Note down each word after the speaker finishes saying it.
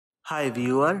Hi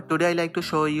viewer, today I like to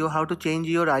show you how to change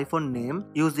your iPhone name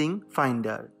using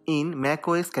Finder in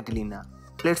macOS Catalina.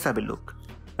 Let's have a look.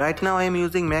 Right now I am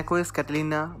using macOS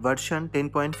Catalina version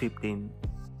 10.15.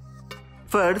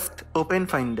 First, open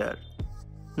Finder.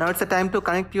 Now it's the time to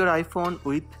connect your iPhone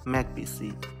with Mac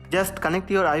PC. Just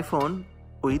connect your iPhone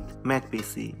with Mac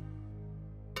PC.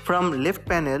 From left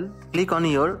panel, click on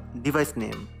your device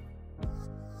name.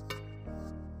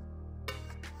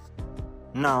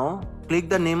 Now, click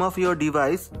the name of your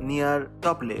device near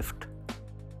top left.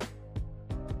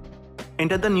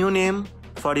 Enter the new name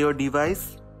for your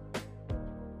device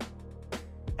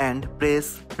and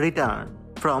press return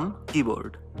from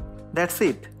keyboard. That's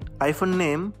it. iPhone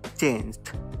name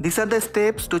changed. These are the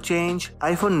steps to change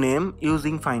iPhone name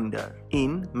using Finder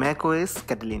in macOS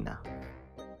Catalina.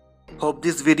 Hope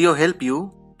this video helped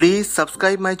you. Please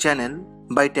subscribe my channel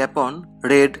by tap on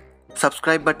red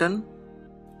subscribe button.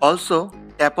 Also,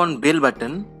 tap on bell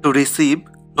button to receive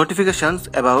notifications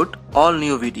about all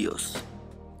new videos.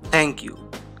 Thank you.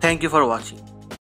 Thank you for watching.